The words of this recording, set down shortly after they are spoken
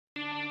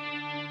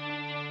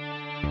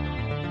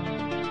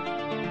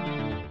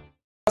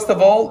First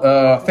of all,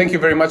 thank you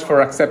very much for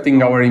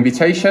accepting our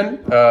invitation.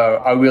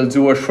 I will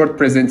do a short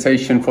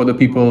presentation for the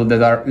people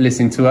that are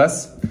listening to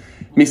us.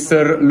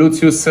 Mr.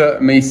 Luzius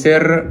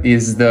Meisser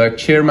is the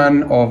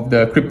chairman of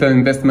the crypto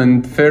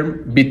investment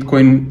firm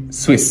Bitcoin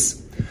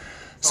Suisse.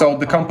 So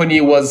the company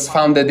was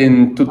founded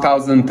in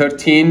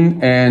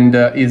 2013 and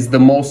is the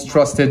most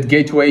trusted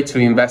gateway to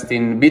invest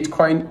in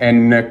Bitcoin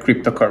and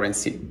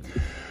cryptocurrency.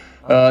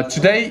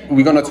 Today,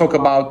 we're going to talk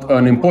about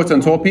an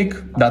important topic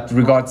that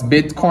regards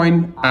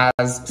Bitcoin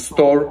as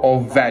store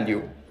of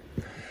value.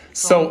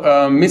 So,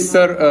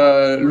 Mr.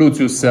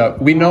 Luzius,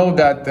 we know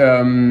that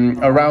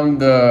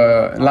around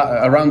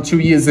 2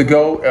 years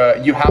ago,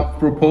 you have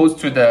proposed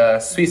to the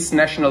Swiss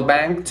National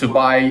Bank to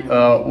buy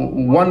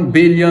 1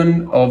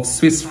 billion of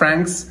Swiss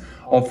francs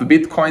of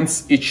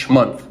Bitcoins each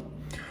month.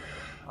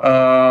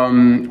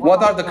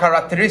 What are the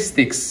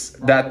characteristics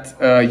that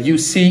you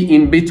see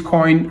in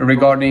Bitcoin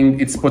regarding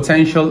its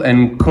potential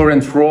and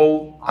current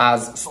role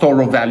as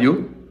store of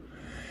value?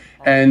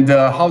 And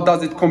how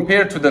does it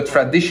compare to the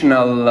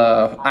traditional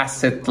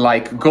asset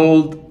like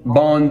gold,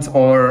 bonds,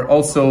 or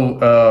also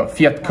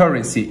fiat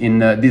currency in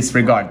this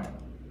regard?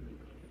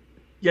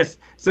 Yes,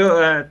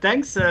 so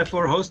thanks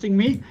for hosting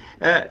me.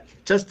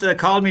 Just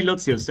call me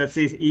Luzius, that's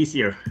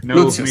easier. No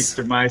Luzius.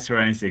 Mr. Meisser or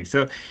anything.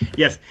 So,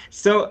 yes.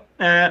 So,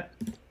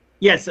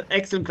 yes,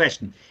 excellent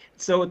question.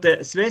 So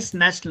the Swiss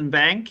National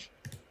Bank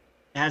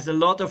has a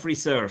lot of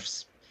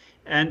reserves.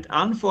 And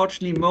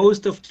unfortunately,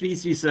 most of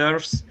these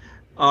reserves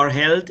are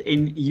held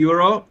in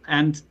euro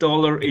and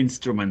dollar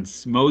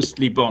instruments,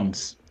 mostly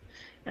bonds.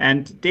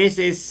 And this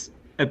is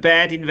a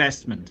bad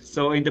investment.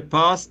 So in the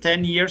past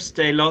 10 years,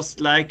 they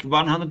lost like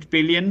 100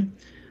 billion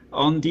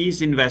on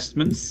these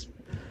investments.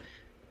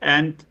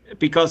 And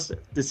because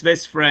the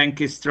Swiss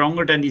franc is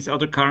stronger than these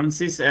other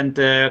currencies, and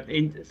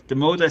the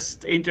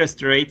modest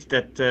interest rate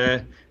that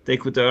they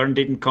could earn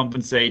didn't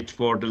compensate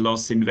for the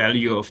loss in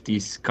value of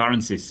these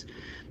currencies.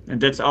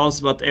 And that's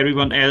also what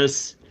everyone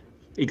else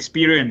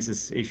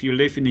experiences. If you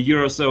live in the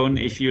Eurozone,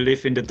 if you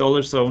live in the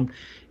dollar zone,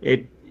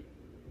 the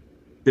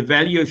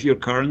value of your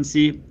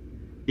currency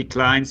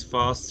declines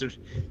faster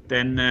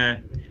than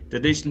the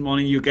additional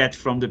money you get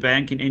from the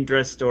bank in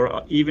interest,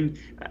 or even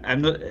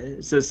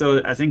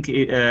so I think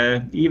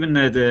even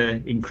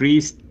the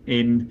increase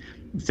in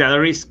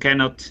salaries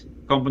cannot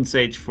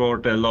compensate for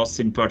the loss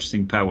in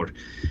purchasing power.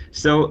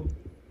 So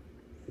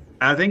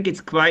I think it's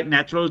quite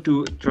natural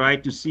to try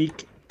to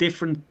seek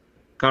different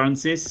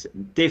currencies,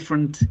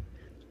 different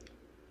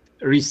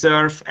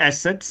reserve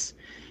assets,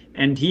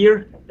 and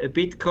here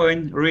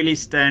Bitcoin really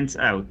stands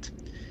out.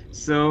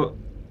 So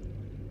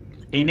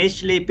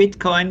initially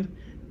Bitcoin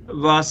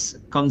was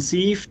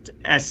conceived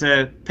as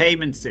a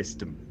payment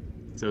system.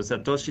 So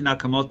Satoshi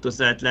Nakamoto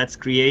said, let's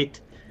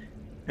create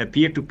a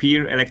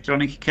peer-to-peer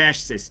electronic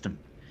cash system.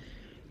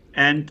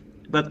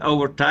 But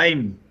over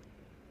time,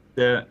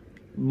 the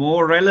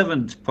more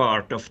relevant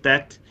part of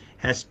that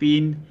has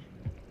been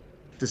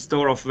the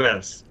store of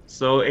wealth.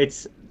 So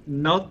it's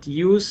not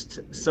used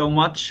so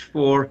much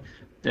for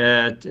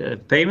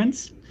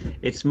payments.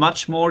 It's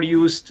much more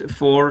used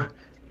for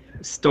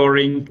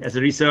storing as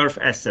a reserve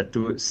asset,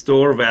 to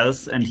store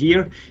wealth. And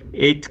here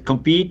it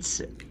competes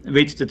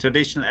with the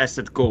traditional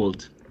asset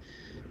gold.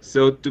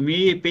 So to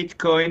me,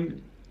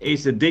 Bitcoin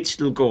is a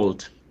digital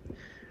gold.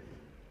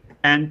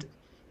 And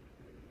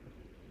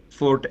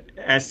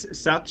as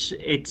such,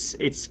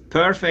 it's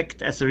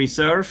perfect as a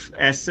reserve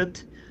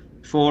asset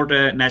for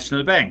the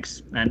national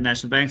banks. And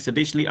national banks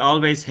traditionally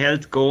always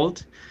held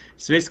gold.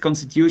 Swiss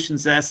constitution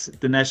says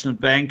the national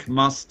bank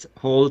must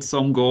hold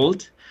some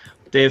gold.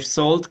 They've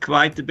sold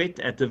quite a bit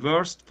at the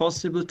worst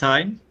possible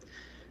time.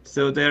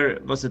 So there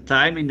was a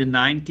time in the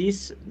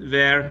 90s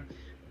where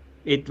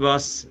it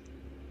was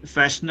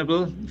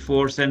fashionable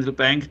for central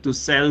bank to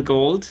sell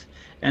gold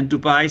and to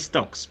buy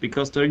stocks,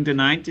 because during the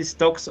 90s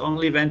stocks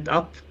only went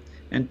up,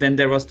 and then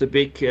there was the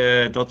big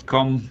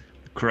 .com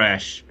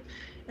crash.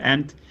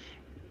 And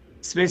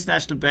Swiss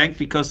National Bank,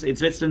 because in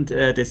Switzerland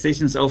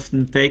decisions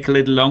often take a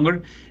little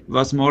longer,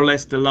 was more or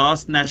less the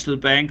last national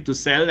bank to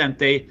sell, and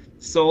they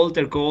sold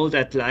their gold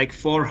at like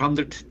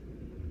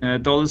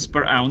 $400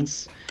 per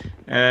ounce,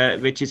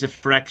 which is a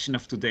fraction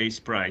of today's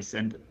price,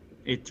 and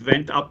it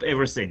went up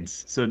ever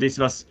since. So this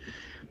was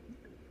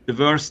the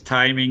worst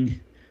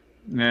timing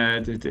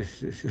that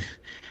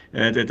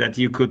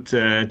you could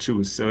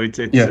choose. So it's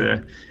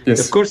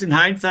yes. Of course, in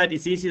hindsight,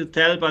 it's easy to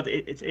tell, but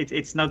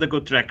it's not a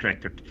good track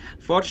record.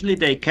 Fortunately,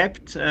 they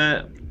kept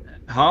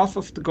half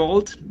of the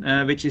gold,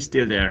 which is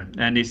still there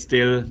and is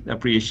still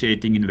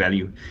appreciating in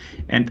value.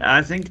 And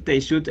I think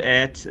they should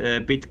add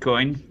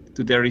Bitcoin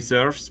to their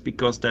reserves,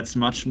 because that's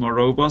much more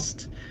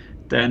robust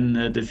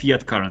than the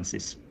fiat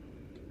currencies.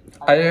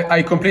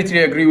 I completely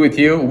agree with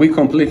you. We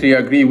completely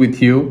agree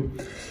with you.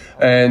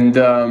 And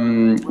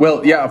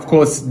well, yeah, of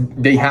course,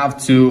 they have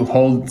to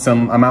hold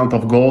some amount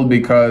of gold,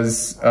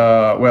 because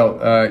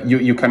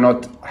you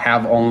cannot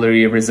have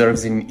only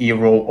reserves in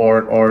euro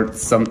or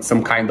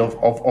some kind of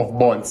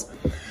bonds.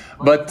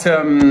 But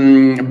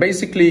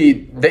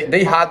basically,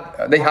 they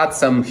had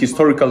some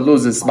historical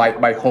losses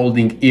by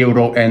holding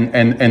euro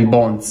and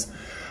bonds.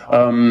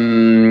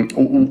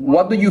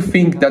 What do you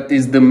think that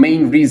is the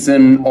main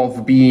reason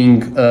of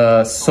being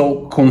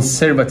so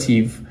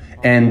conservative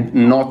and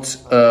not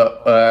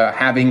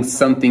having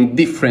something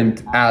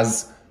different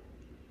as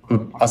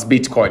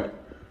Bitcoin?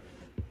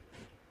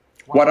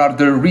 What are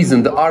the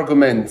reasons, the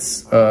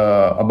arguments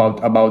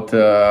about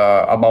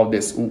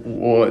this?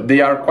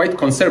 They are quite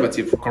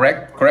conservative,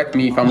 correct? Correct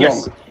me if I'm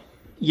wrong.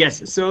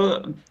 Yes.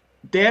 So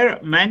their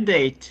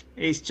mandate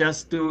is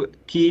just to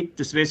keep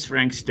the Swiss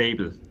franc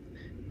stable.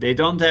 They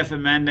don't have a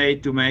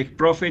mandate to make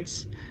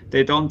profits.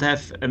 They don't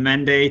have a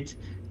mandate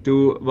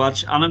to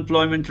watch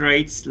unemployment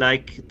rates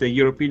like the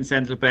European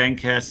Central Bank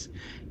has.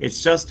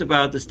 It's just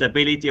about the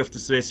stability of the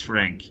Swiss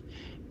franc.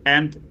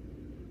 And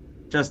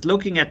just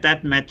looking at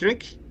that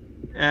metric,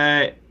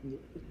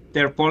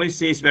 their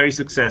policy is very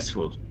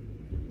successful.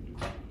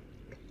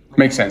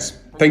 Makes sense.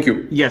 Thank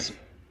you. Yes,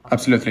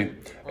 absolutely.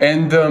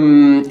 And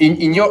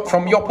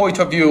from your point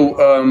of view,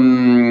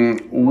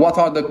 what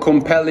are the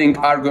compelling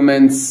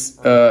arguments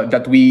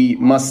that we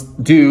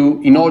must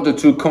do in order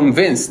to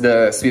convince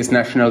the Swiss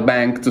National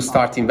Bank to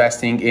start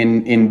investing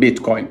in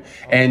Bitcoin?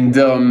 And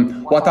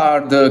what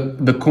are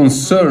the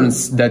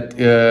concerns that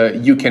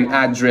you can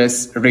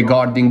address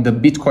regarding the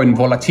Bitcoin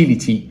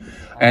volatility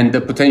and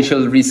the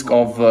potential risk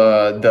of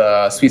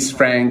the Swiss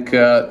franc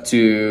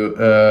to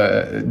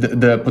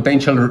the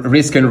potential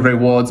risk and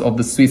rewards of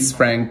the Swiss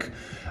franc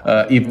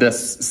if the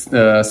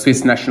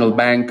Swiss National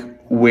Bank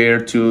were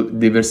to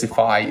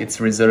diversify its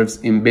reserves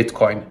in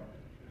Bitcoin?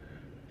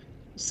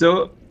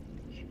 So,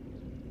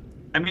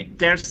 I mean,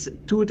 there's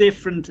two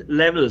different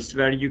levels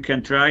where you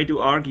can try to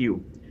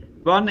argue.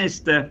 One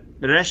is the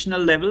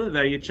rational level,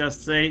 where you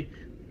just say,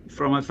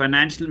 from a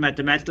financial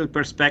mathematical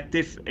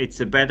perspective, it's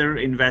a better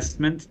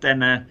investment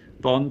than a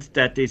bond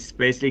that is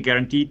basically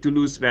guaranteed to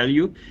lose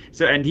value.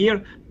 So, and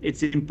here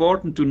it's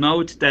important to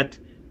note that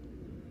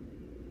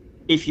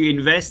if you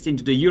invest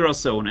into the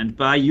Eurozone and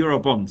buy Euro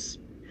bonds,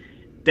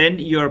 then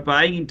you're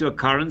buying into a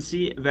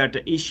currency where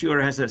the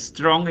issuer has a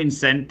strong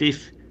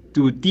incentive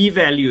to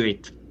devalue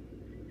it.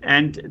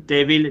 And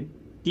they will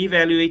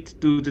devalue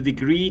it to the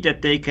degree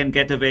that they can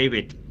get away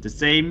with. The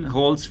same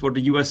holds for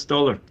the US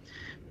dollar.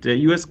 The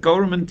US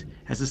government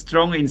has a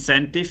strong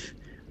incentive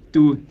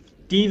to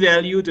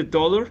devalue the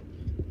dollar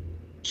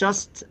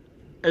just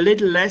a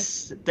little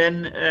less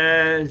than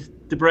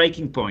the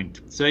breaking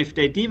point. So if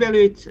they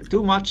devalue it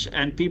too much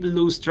and people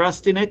lose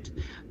trust in it,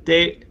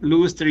 they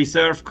lose the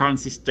reserve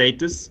currency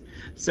status.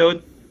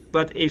 So,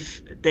 but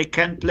if they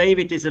can play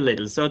with this a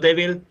little, so they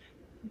will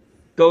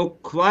go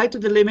quite to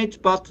the limit,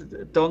 but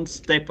don't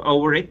step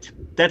over it.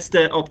 That's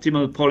the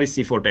optimal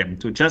policy for them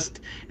to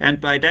just, and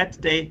by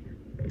that they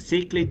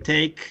basically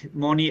take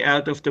money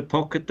out of the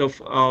pocket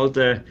of all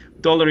the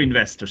dollar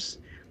investors.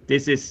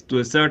 This is to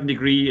a certain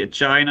degree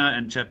China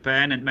and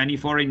Japan and many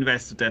foreign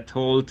investors that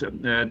hold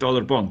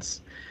dollar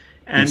bonds.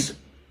 And yes,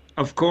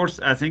 of course,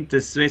 I think the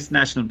Swiss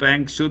National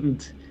Bank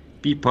shouldn't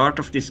be part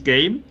of this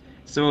game.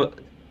 So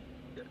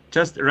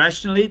just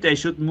rationally, they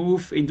should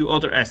move into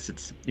other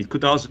assets. It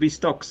could also be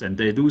stocks, and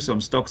they do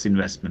some stocks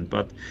investment.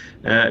 But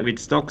with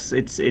stocks,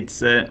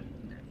 it's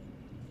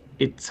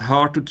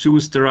hard to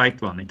choose the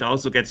right one. It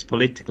also gets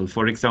political.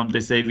 For example, they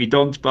say we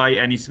don't buy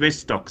any Swiss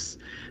stocks.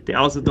 They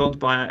also don't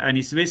buy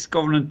any Swiss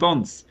government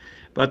bonds.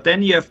 But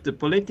then you have the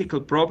political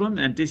problem,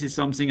 and this is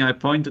something I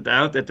pointed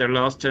out at their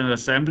last General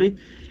Assembly,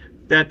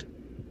 that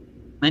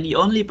when you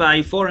only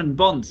buy foreign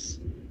bonds,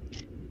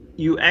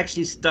 you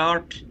actually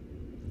start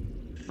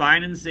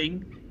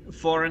financing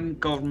foreign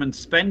government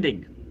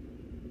spending.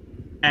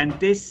 And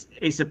this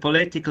is a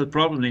political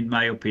problem, in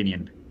my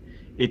opinion.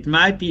 It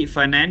might be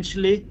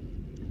financially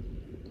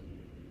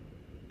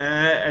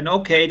an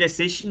okay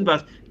decision,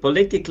 but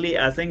politically,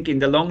 I think in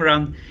the long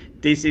run,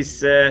 this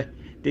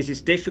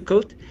is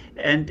difficult.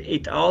 And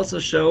it also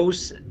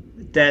shows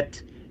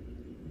that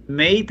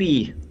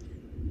maybe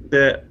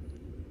the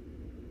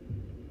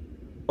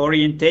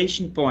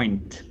orientation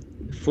point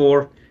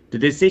for the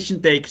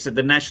decision takers at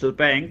the National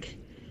Bank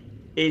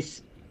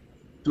is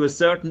to a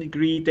certain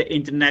degree the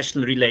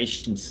international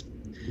relations.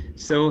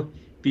 So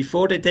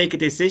before they take a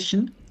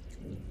decision,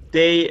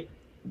 they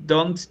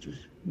don't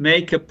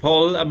make a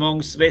poll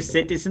among Swiss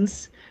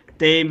citizens.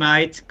 They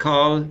might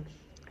call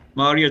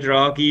Mario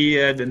Draghi,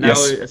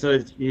 so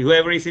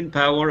whoever is in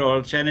power,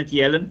 or Janet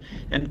Yellen,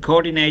 and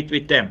coordinate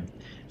with them.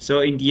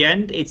 So in the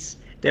end, it's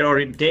their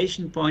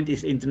orientation point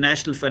is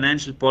international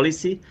financial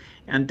policy,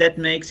 and that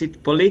makes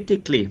it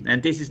politically,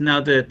 and this is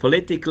now the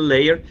political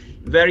layer,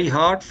 very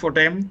hard for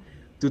them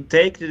to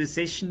take the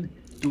decision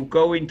to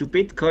go into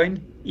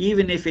Bitcoin,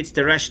 even if it's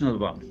the rational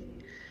one.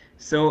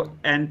 So,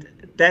 and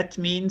that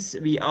means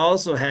we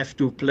also have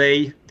to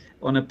play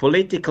on a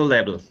political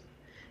level.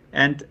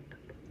 And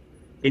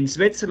in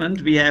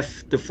Switzerland, we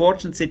have the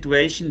fortunate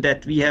situation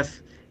that we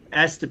have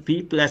as the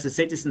people, as the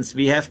citizens,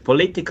 we have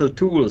political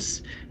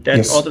tools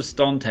that others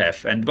don't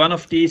have. And one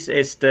of these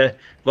is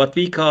what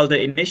we call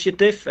the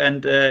initiative,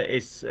 and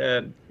is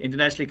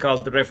internationally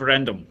called the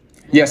referendum.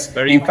 Yes,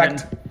 in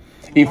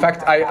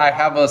fact, I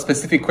have a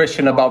specific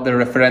question about the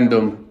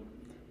referendum.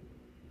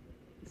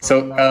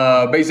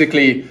 So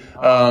basically,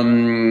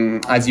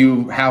 as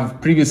you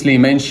have previously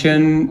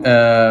mentioned,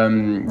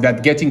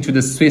 that getting to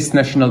the Swiss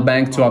National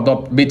Bank to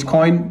adopt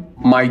Bitcoin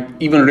might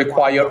even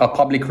require a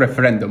public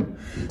referendum.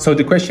 So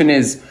the question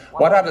is,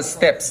 what are the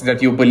steps that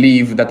you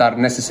believe that are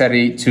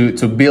necessary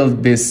to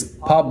build this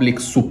public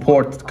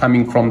support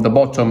coming from the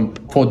bottom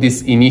for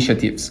these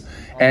initiatives?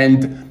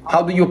 And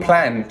how do you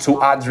plan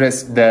to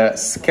address the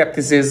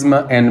skepticism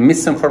and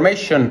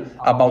misinformation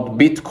about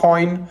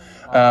Bitcoin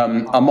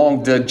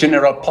among the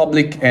general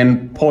public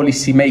and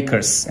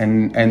policymakers,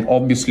 and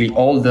obviously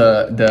all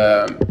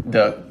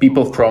the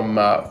people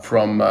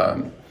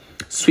from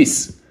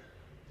Swiss?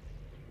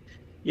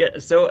 Yeah,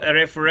 so a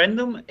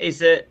referendum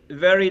is a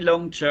very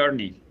long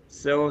journey.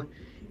 So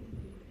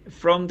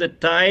from the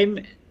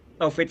time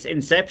of its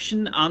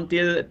inception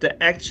until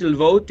the actual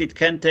vote, it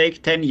can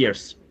take 10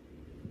 years.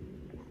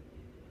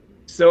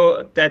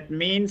 So that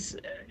means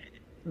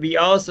we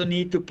also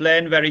need to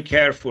plan very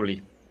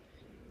carefully.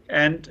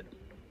 And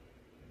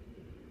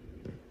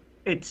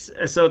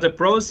so the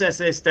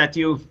process is that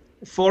you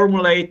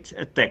formulate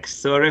a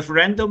text. So a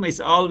referendum is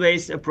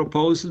always a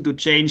proposal to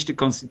change the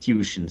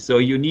constitution. So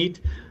you need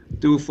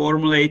to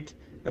formulate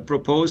a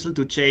proposal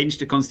to change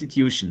the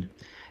constitution.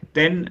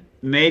 Then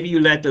maybe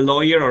you let a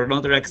lawyer or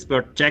another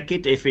expert check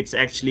it if it's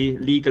actually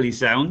legally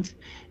sound.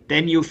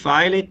 Then you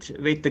file it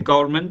with the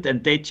government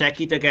and they check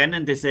it again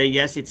and they say,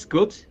 yes, it's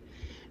good.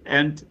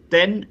 And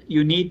then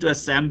you need to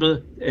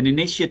assemble an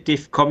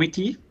initiative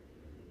committee.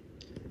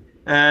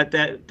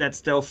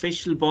 That's the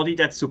official body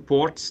that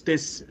supports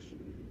this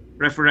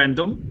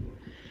referendum.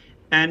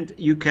 And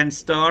you can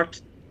start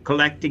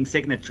collecting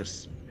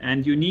signatures.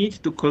 And you need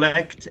to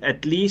collect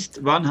at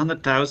least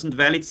 100,000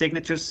 valid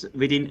signatures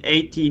within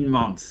 18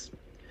 months.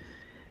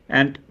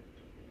 And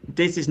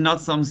this is not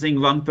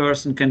something one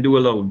person can do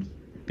alone,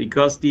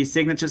 because these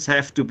signatures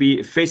have to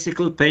be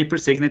physical paper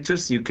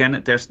signatures.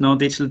 There's no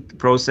digital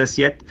process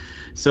yet.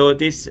 So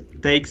this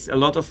takes a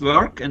lot of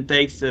work and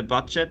takes a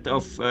budget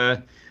of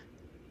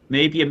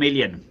maybe $1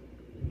 million.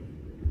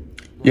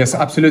 Yes,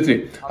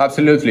 absolutely.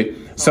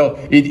 So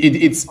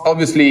it's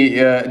obviously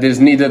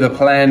there's needed a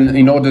plan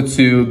in order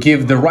to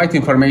give the right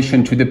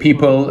information to the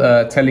people,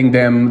 telling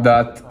them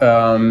that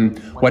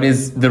what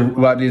is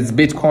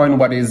Bitcoin,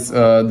 what is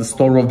the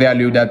store of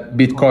value that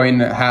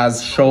Bitcoin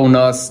has shown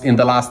us in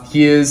the last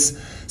years.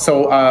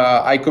 So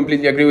I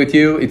completely agree with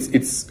you.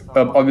 It's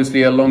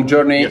obviously a long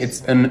journey. Yes.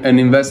 It's an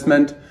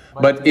investment,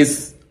 but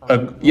yes,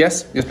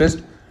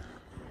 please.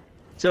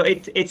 So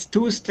it's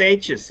two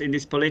stages in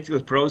this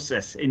political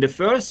process. In the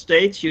first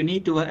stage, you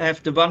need to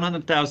have the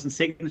 100,000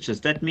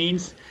 signatures. That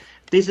means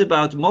this is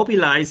about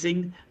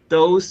mobilizing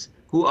those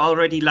who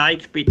already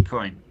like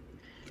Bitcoin.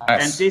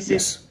 Yes, and this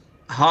is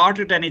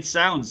harder than it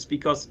sounds,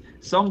 because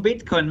some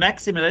Bitcoin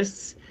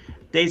maximalists,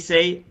 they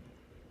say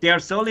they are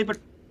so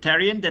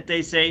libertarian that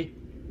they say,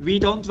 we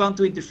don't want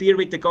to interfere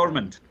with the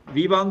government.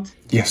 We want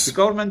the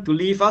government to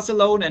leave us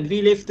alone, and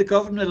we leave the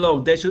government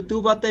alone. They should do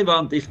what they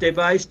want. If they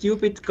buy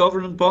stupid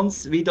government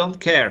bonds, we don't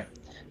care.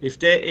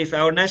 If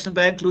our national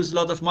bank loses a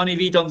lot of money,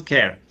 we don't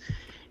care.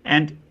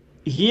 And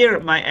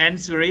here my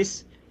answer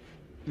is,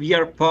 we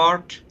are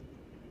part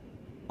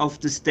of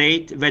the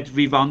state, whether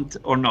we want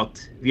or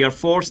not. We are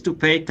forced to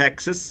pay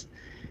taxes,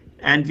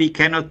 and we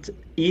cannot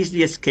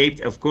easily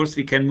escape. Of course,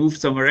 we can move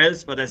somewhere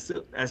else, but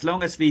as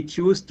long as we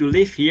choose to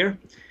live here,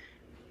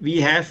 we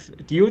have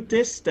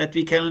duties that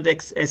we cannot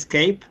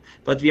escape,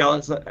 but we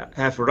also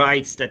have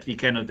rights that we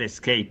cannot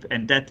escape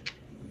and that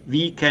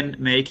we can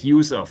make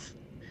use of.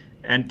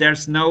 And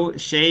there's no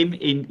shame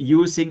in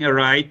using a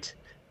right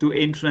to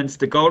influence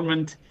the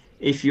government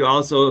if you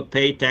also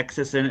pay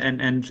taxes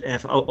and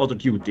have other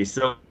duties.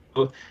 So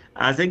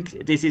I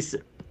think this is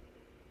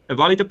a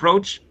valid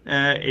approach.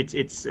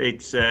 There's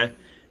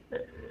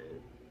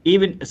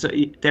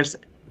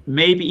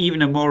maybe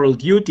even a moral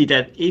duty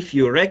that if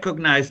you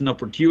recognize an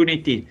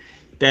opportunity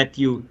that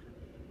you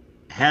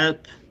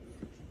help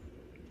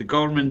the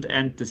government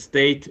and the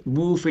state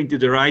move into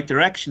the right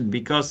direction,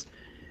 because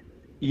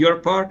you're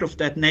part of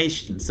that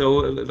nation.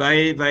 So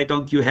why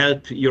don't you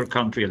help your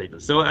country a little?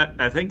 So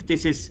I think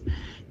this is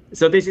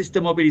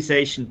the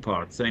mobilization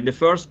part. So in the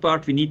first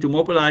part, we need to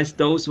mobilize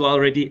those who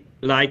already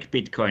like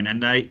Bitcoin.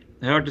 And I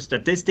heard a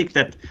statistic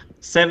that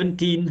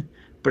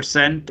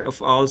 17%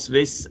 of all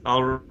Swiss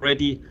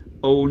already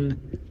own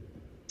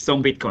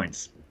some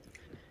Bitcoins.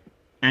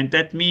 And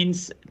that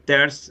means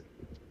there's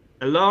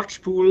a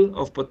large pool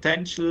of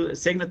potential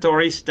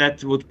signatories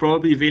that would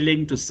probably be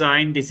willing to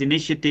sign this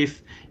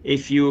initiative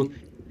if you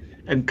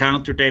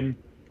encounter them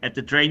at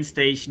the train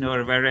station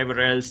or wherever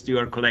else you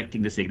are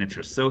collecting the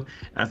signatures. So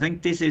I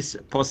think this is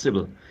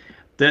possible.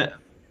 The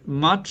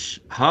much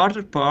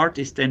harder part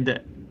is then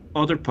the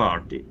other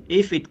part.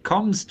 If it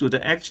comes to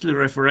the actual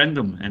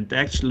referendum and the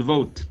actual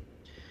vote,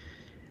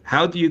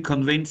 how do you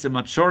convince a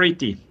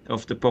majority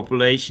of the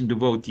population to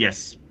vote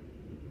yes?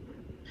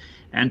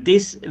 And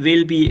this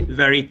will be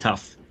very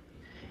tough.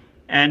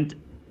 And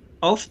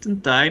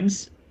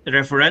oftentimes,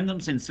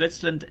 referendums in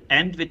Switzerland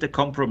end with a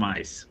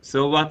compromise.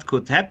 So what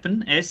could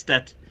happen is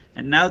that,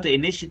 and now the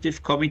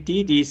initiative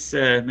committee, these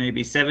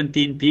maybe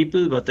 17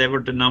 people, whatever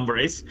the number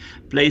is,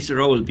 plays a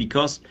role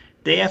because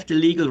they have the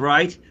legal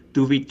right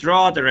to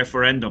withdraw the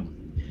referendum.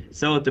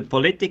 So the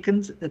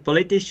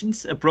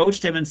politicians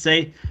approach them and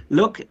say,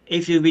 look,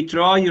 if you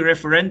withdraw your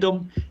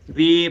referendum,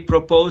 we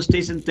propose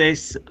this and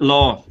this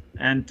law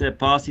and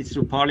pass it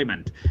through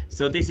parliament.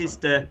 So this is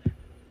the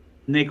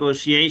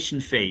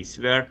negotiation phase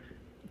where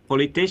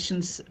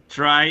politicians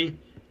try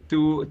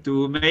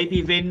to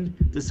maybe win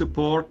the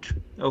support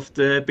of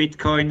the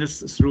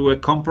Bitcoiners through a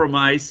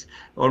compromise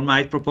or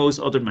might propose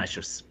other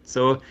measures.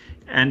 So,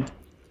 and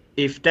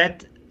if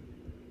that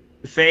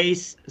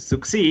phase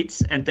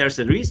succeeds and there's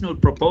a reasonable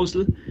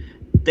proposal,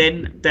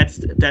 then that's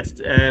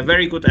a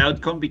very good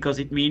outcome because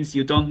it means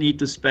you don't need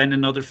to spend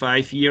another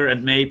 5 years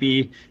and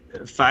maybe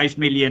 5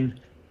 million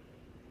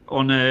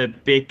on a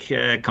big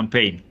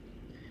campaign.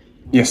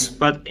 Yes.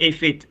 But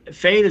if it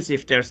fails,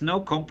 if there's no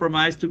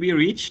compromise to be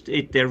reached,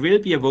 there will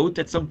be a vote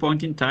at some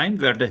point in time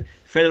where the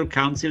Federal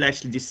Council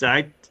actually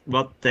decides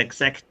what the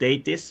exact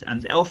date is.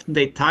 And often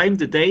they time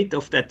the date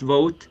of that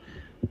vote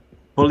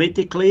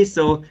politically,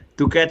 so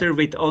together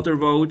with other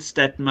votes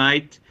that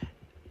might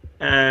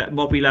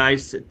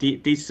mobilize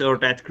this or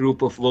that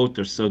group of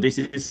voters. So this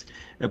is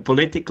a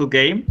political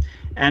game.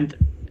 And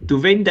to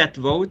win that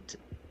vote,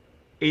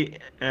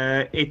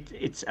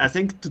 it's I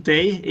think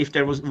today, if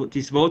there was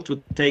this vote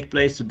would take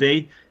place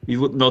today, we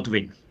would not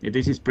win.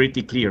 This is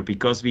pretty clear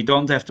because we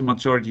don't have the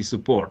majority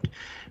support.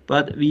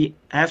 But we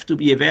have to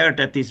be aware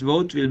that this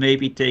vote will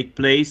maybe take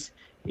place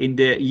in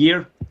the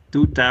year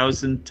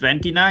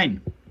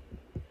 2029,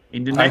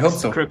 in the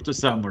next crypto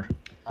summer.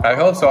 I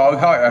hope so.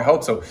 I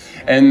hope so.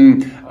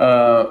 And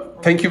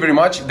thank you very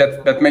much.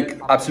 That makes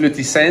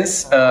absolutely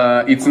sense.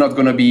 It's not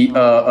going to be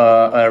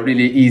a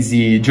really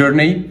easy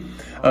journey.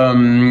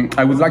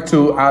 I would like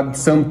to add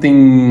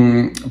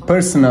something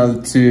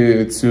personal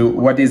to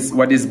what is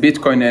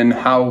Bitcoin and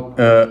how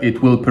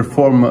it will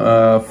perform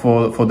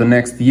for the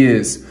next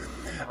years.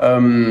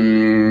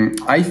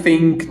 I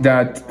think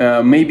that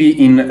maybe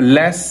in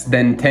less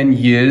than 10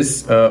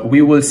 years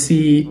we will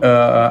see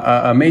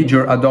a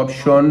major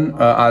adoption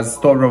as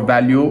store of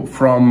value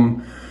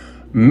from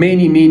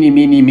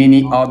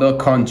many other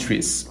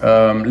countries.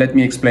 Let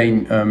me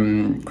explain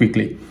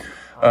quickly.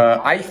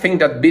 I think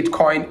that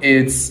Bitcoin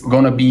is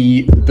going to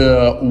be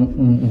the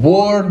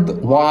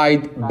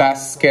worldwide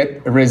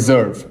basket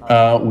reserve,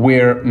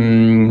 where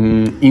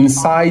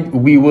inside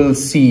we will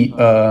see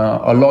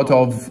a lot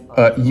of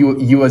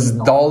US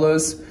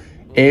dollars,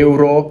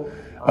 euro,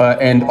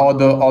 and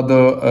other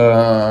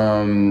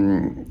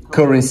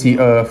currency,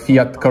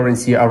 fiat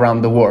currency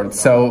around the world.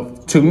 So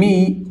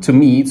personally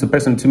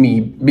to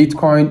me,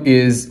 Bitcoin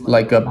is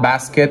like a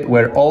basket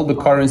where all the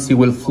currency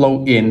will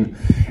flow in,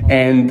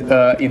 and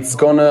it's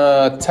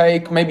gonna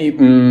take maybe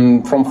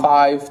from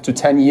 5 to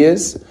 10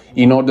 years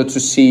in order to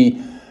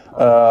see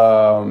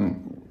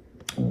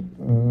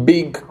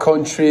big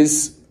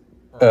countries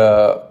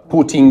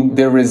putting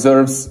their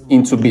reserves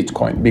into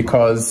Bitcoin,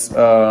 because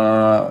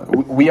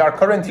we are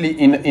currently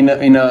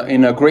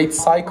in a great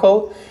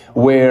cycle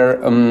where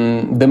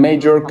the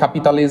major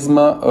capitalism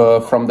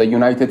from the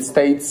United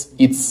States,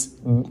 it's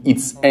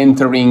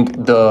entering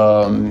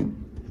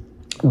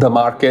the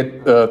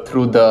market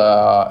through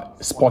the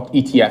spot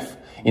ETF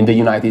in the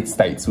United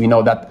States. We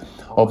know that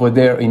over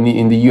there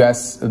in the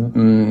US,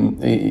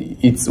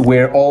 it's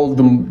where all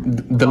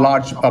the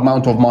large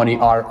amount of money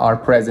are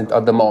present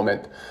at the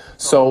moment.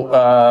 So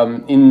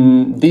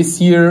in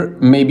this year,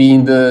 maybe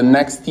in the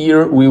next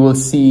year, we will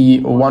see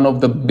one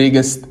of the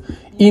biggest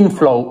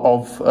inflow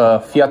of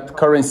fiat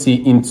currency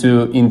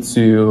into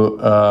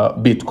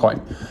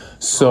Bitcoin.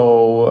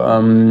 So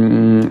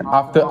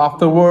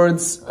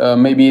afterwards,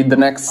 maybe the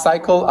next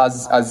cycle,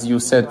 as you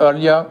said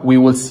earlier, we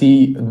will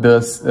see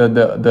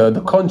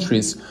the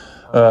countries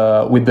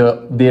with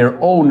their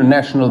own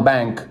national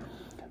bank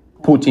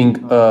putting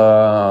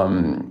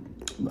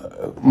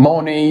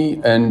money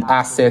and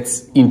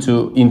assets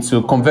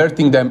into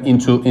converting them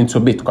into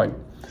Bitcoin.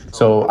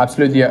 So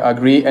absolutely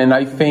agree, and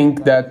I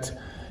think that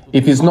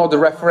if it's not the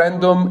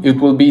referendum, it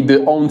will be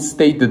the own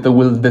state that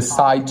will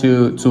decide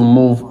to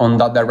move on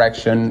that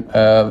direction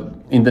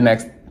in the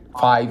next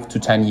 5 to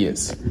 10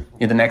 years,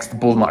 in the next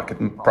bull market,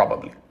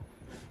 probably.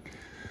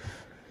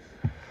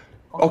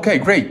 Okay,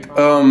 great.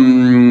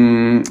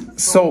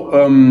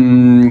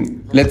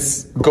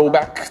 Let's go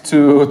back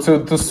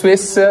to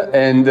Swiss,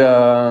 and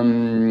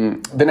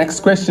the next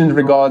question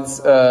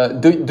regards,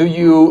 do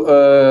you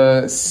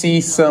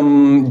see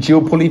some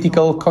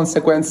geopolitical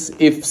consequence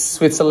if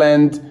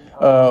Switzerland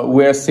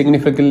we're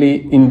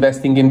significantly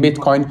investing in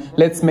Bitcoin?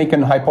 Let's make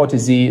an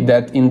hypothesis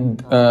that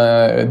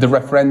the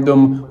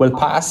referendum will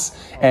pass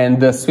and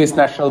the Swiss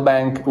National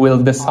Bank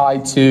will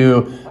decide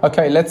to,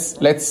 okay,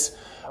 let's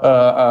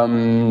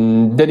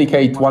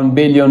dedicate 1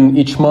 billion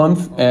each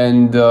month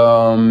and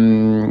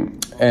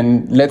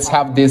let's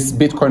have this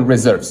Bitcoin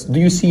reserves. Do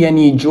you see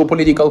any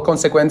geopolitical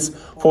consequence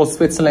for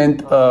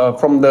Switzerland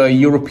from the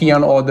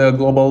European or the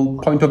global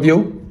point of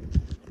view?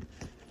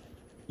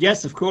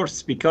 Yes, of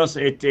course, because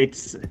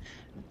it's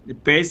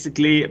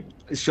basically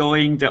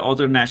showing the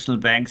other national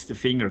banks the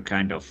finger,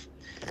 kind of.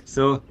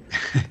 So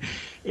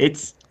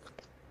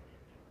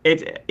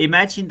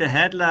imagine the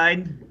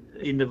headline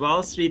in the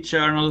Wall Street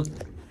Journal: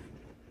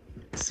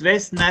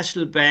 Swiss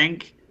National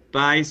Bank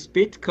buys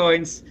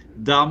Bitcoins,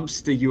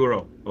 dumps the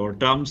euro or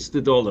dumps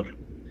the dollar.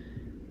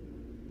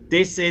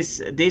 This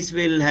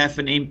will have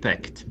an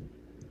impact.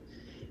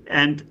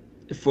 And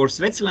for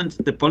Switzerland,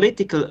 the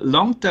political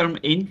long-term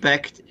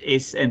impact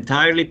is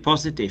entirely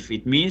positive.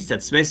 It means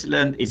that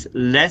Switzerland is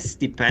less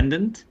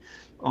dependent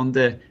on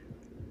the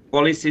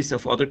policies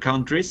of other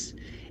countries.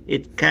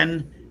 It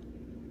can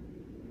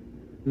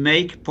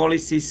make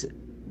policies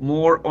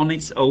more on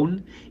its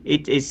own.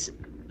 It is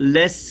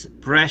less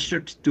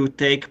pressured to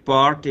take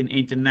part in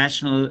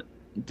international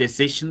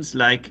decisions,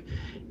 like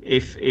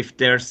if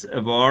there's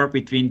a war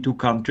between two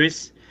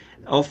countries.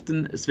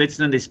 Often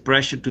Switzerland is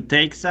pressured to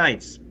take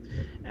sides.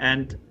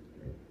 And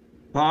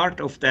part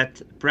of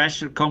that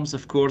pressure comes,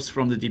 of course,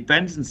 from the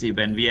dependency.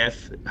 When we have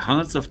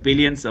hundreds of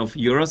billions of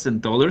euros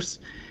and dollars,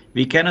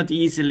 we cannot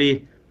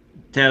easily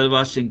tell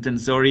Washington,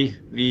 sorry,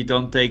 we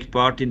don't take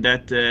part in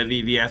that,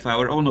 we have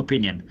our own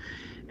opinion.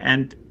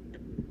 And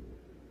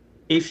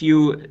if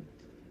you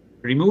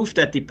remove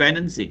that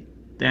dependency,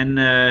 then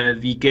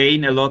we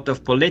gain a lot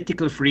of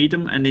political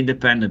freedom and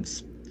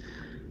independence.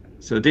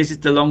 So this is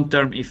the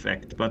long-term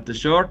effect. But the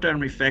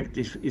short-term effect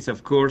is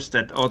of course,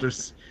 that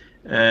others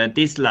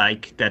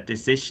dislike that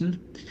decision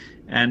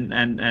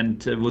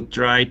and would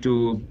try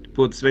to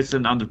put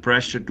Switzerland under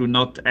pressure to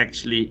not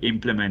actually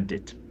implement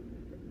it.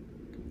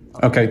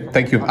 Okay,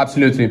 thank you.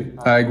 Absolutely,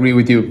 I agree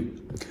with you.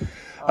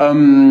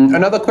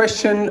 Another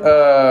question,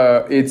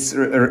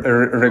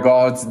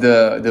 regards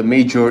the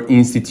major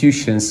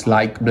institutions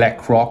like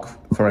BlackRock,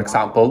 for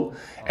example,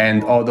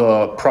 and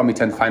other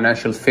prominent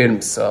financial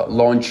firms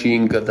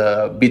launching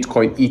the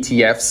Bitcoin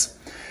ETFs.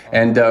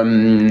 And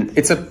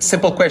it's a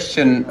simple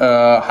question.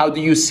 How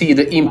do you see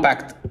the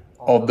impact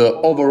of the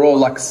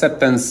overall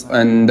acceptance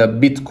and the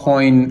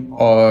Bitcoin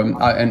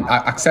and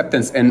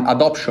acceptance and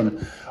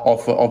adoption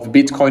of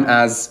Bitcoin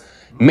as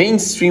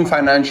mainstream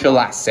financial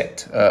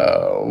asset?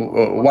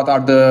 What are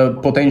the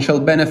potential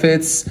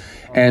benefits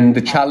and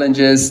the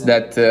challenges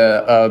that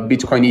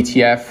Bitcoin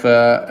ETF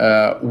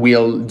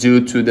will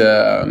do to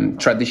the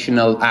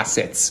traditional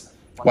assets?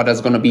 What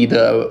is going to be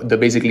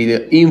basically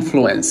the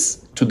influence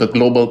to the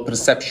global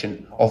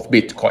perception of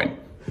Bitcoin?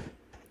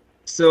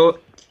 So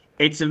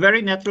it's a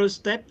very natural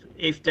step.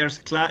 If there's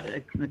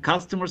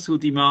customers who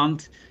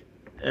demand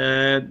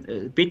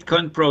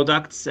Bitcoin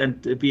products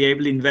and be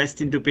able to invest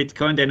into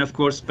Bitcoin, then of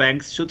course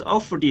banks should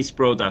offer these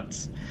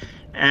products.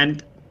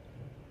 And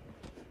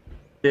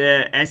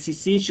the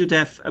SEC should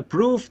have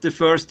approved the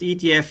first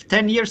ETF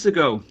 10 years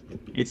ago.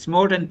 It's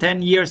more than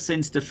 10 years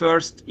since the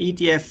first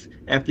ETF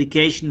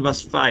application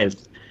was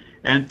filed.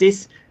 And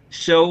this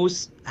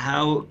shows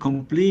how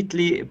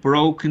completely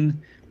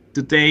broken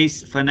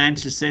today's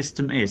financial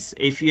system is.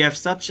 If you have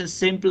such a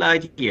simple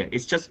idea,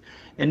 it's just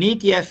an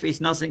ETF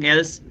is nothing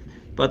else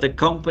but a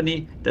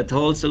company that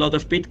holds a lot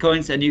of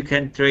Bitcoins and you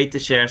can trade the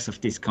shares of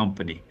this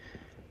company.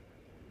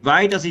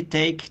 Why does it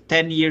take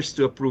 10 years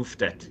to approve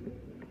that?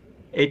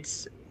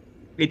 It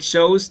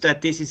shows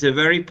that this is a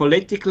very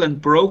political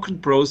and broken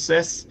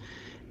process,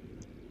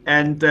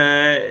 and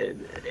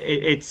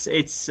it's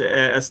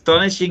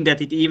astonishing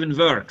that it even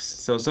works.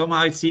 So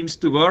somehow it seems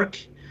to work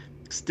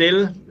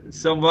still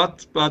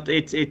somewhat, but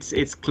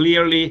it's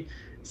clearly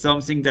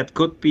something that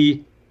could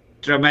be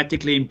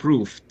dramatically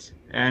improved,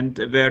 and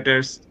where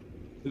there's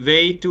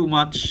way too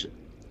much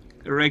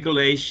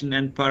regulation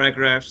and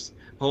paragraphs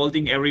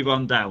holding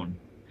everyone down.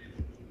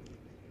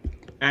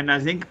 And I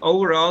think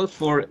overall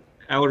for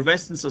our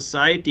Western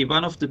society,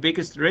 one of the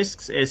biggest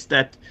risks is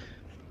that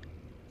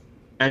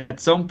at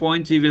some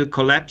point we will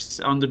collapse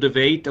under the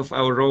weight of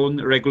our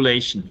own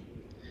regulation.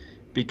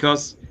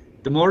 Because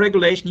the more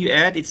regulation you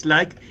add, it's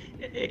like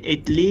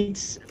it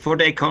leads for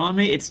the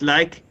economy, it's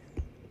like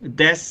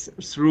death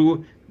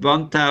through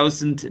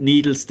 1,000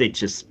 needle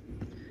stitches.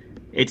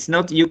 It's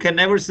not, you can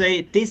never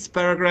say this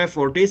paragraph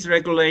or this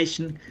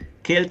regulation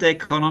killed the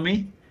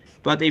economy,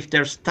 but if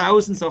there's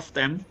thousands of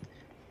them,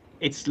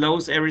 it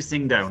slows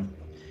everything down.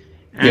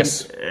 And,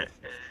 yes.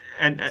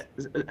 And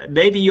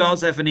maybe you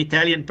also have an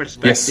Italian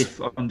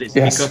perspective on this,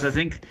 because I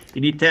think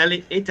in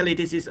Italy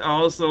this is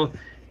also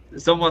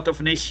somewhat of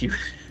an issue.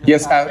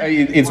 Yes,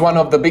 it's one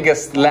of the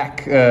biggest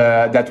lack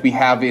that we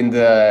have in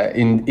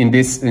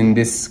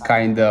this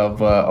kind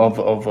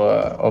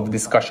of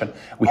discussion.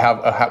 We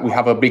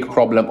have a big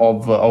problem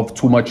of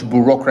too much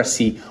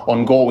bureaucracy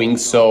ongoing.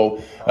 So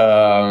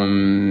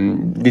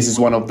this is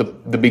one of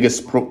the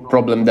biggest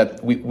problem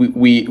that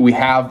we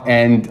have,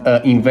 and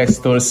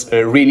investors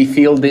really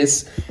feel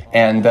this.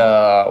 And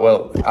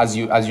well, as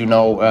you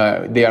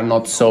know, they are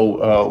not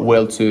so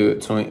well to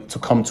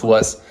come to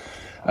us.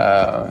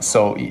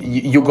 So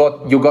you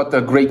got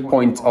a great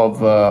point of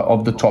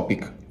the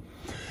topic.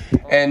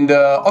 And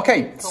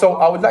okay, so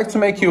I would like to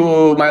make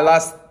you my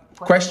last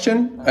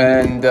question,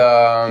 and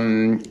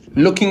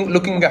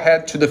looking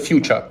ahead to the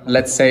future,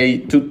 let's say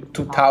to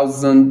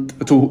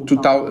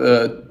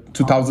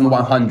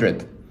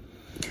 2100.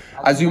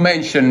 As you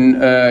mentioned,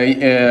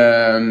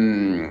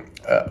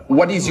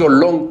 what is your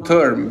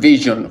long-term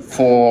vision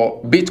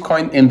for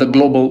Bitcoin in the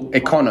global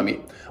economy?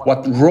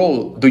 What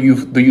role do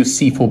you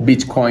see for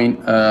Bitcoin?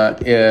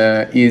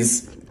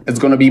 Is it's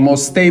going to be more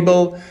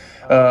stable?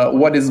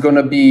 What is going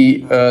to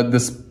be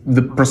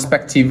the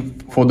perspective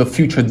for the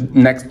future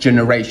next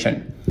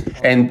generation?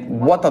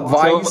 And what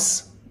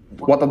advice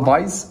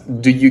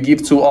do you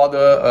give to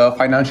other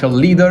financial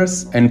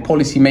leaders and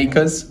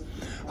policymakers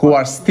who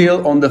are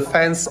still on the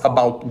fence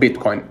about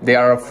Bitcoin? They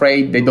are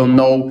afraid, they don't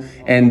know,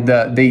 and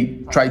they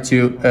try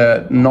to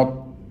not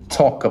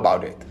talk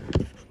about it.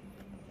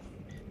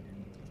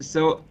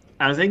 So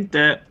I think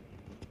the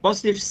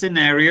positive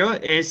scenario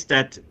is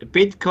that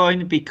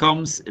Bitcoin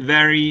becomes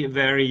very,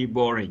 very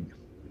boring.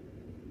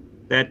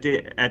 That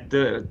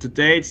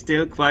today it's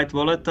still quite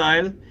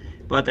volatile,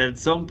 but at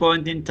some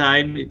point in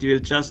time it will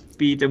just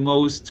be the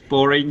most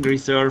boring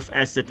reserve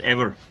asset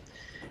ever.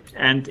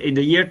 And in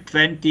the year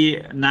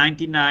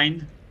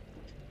 2099,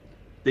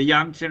 the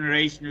young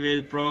generation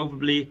will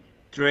probably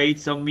trade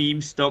some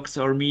meme stocks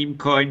or meme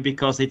coin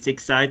because it's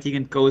exciting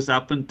and goes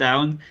up and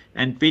down.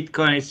 And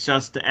Bitcoin is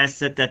just the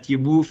asset that you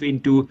move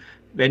into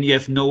when you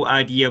have no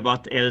idea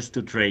what else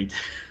to trade.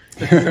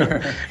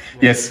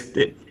 Yes.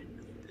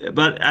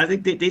 But I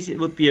think that this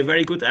would be a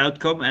very good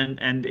outcome.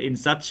 And in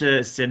such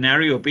a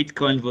scenario,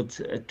 Bitcoin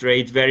would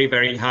trade very,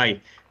 very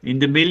high, in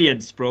the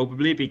millions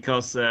probably,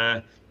 because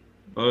the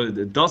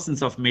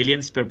dozens of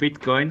millions per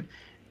Bitcoin,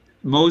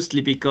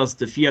 mostly because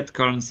the fiat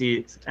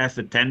currency has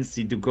a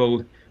tendency to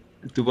go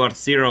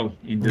towards zero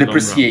in the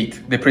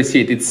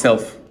depreciate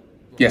itself.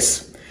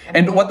 Yes.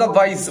 And what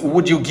advice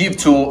would you give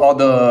to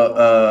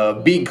other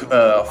big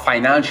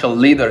financial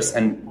leaders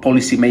and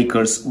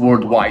policymakers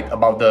worldwide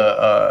about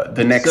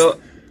the next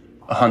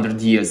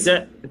 100 years?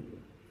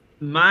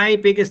 My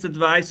biggest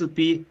advice would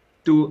be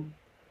to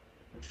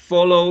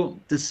follow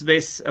the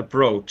Swiss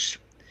approach.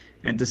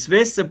 And the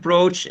Swiss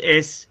approach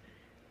is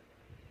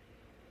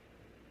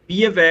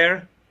be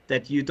aware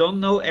that you don't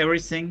know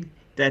everything,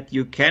 that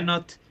you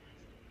cannot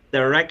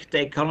direct the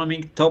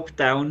economy top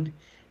down.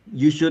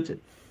 You should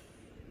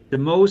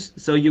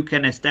so you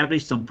can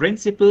establish some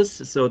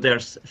principles, so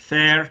there's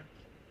fair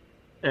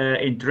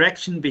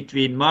interaction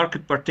between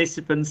market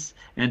participants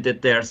and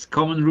that there's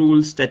common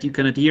rules that you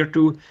can adhere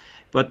to,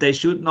 but they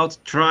should not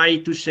try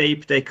to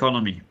shape the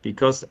economy,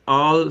 because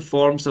all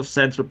forms of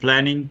central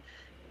planning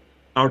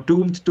are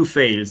doomed to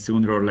fail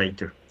sooner or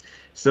later.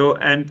 So,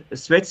 and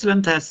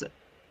Switzerland has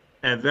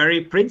a very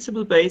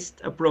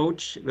principle-based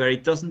approach where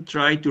it doesn't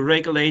try to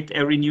regulate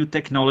every new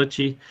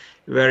technology,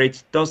 where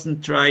it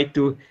doesn't try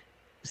to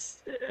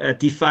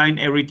define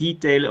every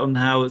detail on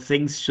how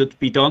things should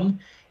be done.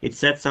 It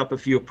sets up a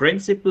few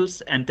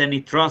principles, and then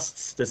it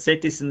trusts the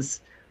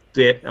citizens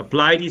to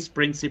apply these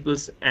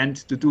principles and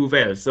to do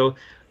well. So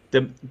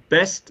the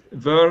best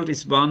world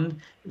is one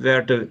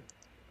where the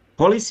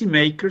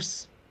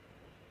policymakers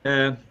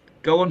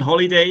go on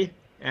holiday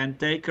and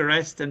take a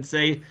rest and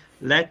say,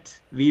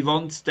 we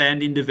won't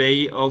stand in the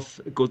way of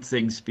good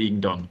things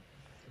being done.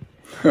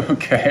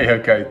 Okay.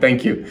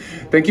 Thank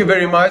you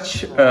very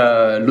much,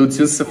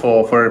 Luzius,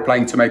 for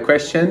replying to my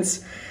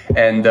questions.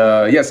 And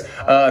yes,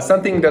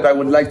 something that I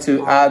would like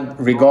to add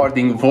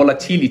regarding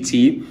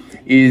volatility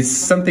is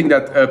something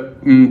that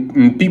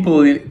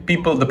people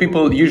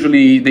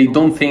usually they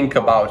don't think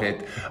about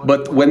it.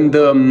 But when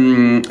the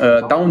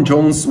Dow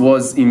Jones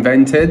was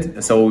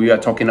invented, so we are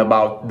talking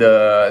about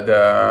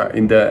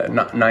in the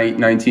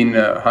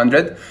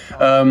 1900.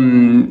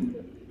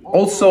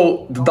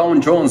 Also, the Dow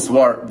Jones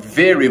were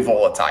very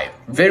volatile,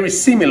 very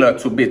similar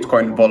to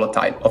Bitcoin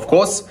volatile. Of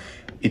course,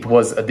 it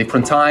was a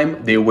different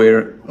time. There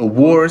were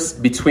wars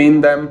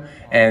between them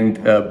and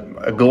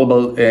a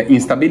global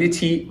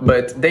instability,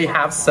 but they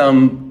have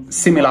some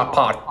similar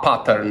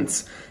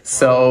patterns.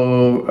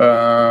 So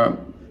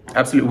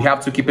absolutely, we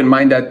have to keep in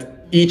mind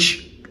that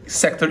each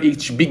sector,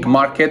 each big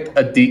market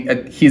at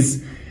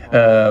his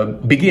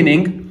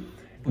beginning,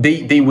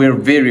 they were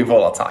very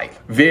volatile,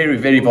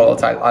 very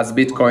volatile, as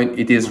Bitcoin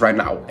it is right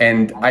now.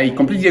 And I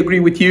completely agree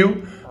with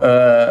you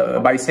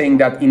by saying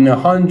that in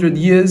 100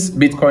 years,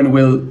 Bitcoin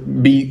will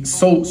be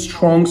so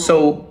strong,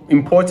 so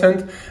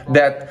important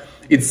that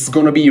it's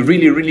going to be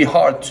really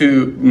hard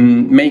to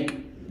make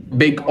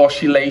big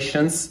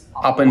oscillations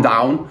up and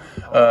down,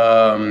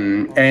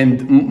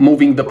 and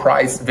moving the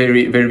price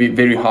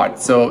very hard.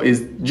 So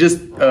it's just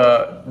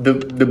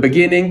the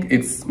beginning.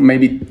 It's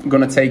maybe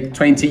gonna take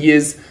 20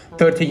 years,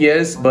 30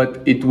 years,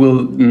 but it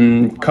will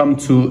come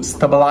to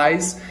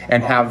stabilize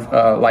and have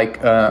like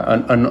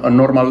a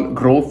normal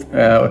growth,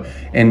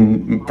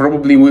 and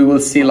probably we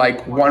will see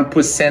like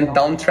 1%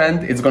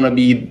 downtrend. It's gonna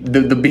be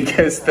the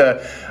biggest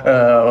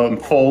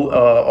fall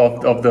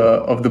of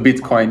the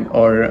Bitcoin,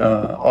 or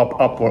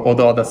up or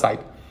the other side.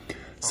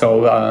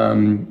 So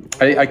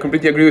I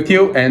completely agree with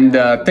you, and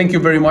thank you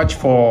very much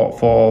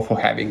for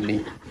having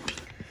me.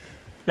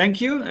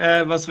 Thank you.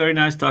 It was very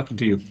nice talking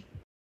to you.